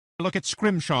Look at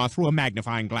Scrimshaw through a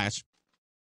magnifying glass.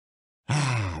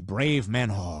 Ah, brave men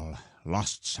all,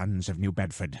 lost sons of New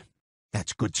Bedford.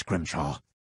 That's good Scrimshaw.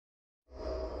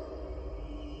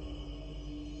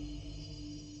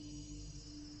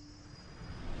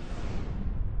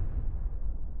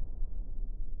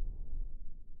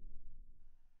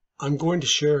 I'm going to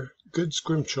share good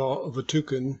Scrimshaw of a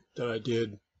Tucan that I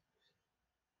did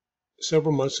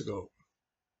several months ago.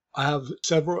 I have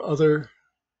several other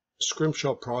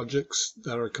Scrimshaw projects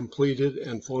that are completed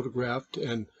and photographed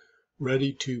and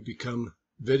ready to become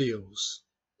videos.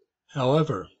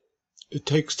 However, it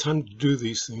takes time to do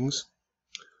these things,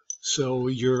 so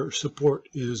your support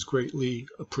is greatly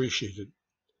appreciated.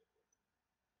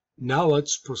 Now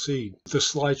let's proceed with the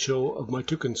slideshow of my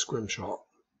Tucan Scrimshaw.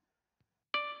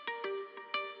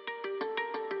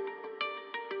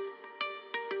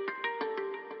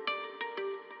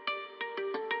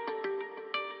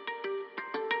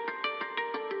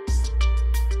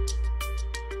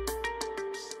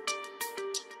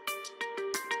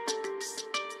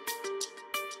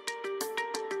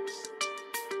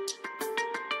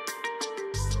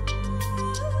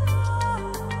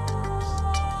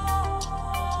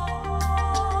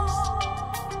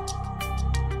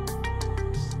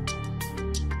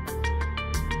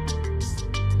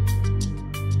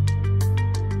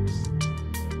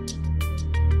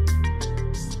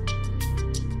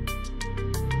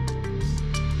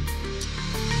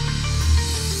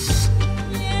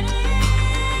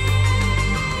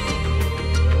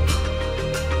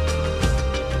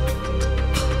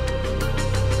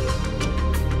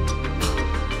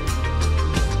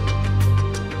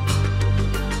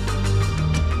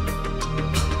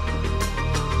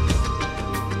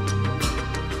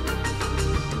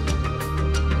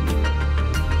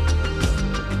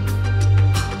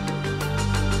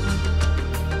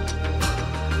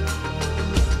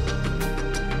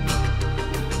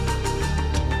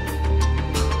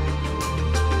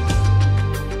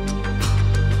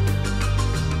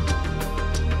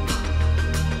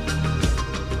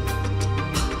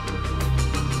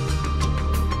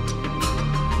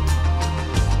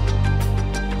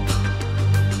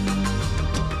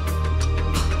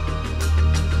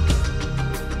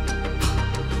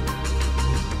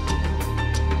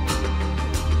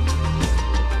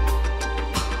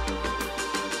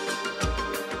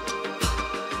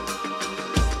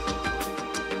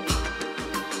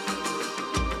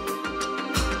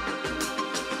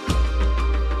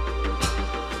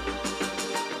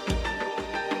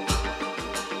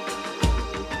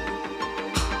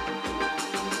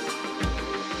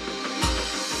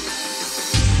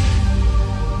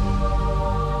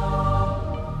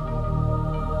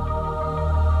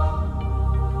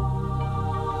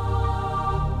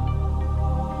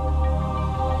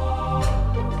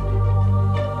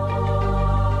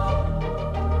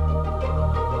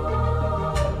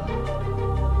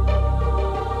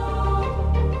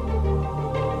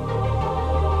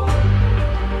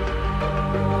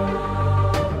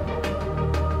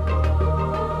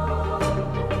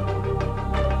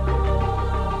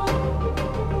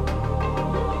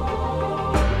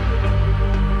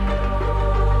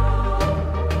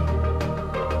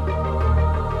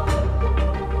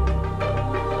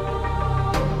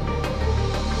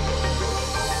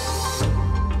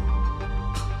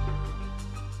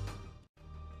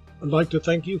 I'd like to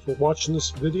thank you for watching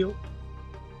this video.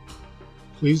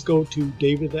 Please go to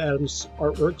David Adams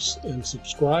Artworks and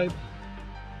subscribe,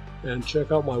 and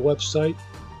check out my website.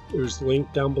 There's the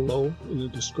link down below in the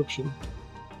description.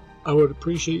 I would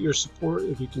appreciate your support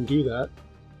if you can do that.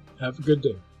 Have a good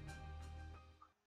day.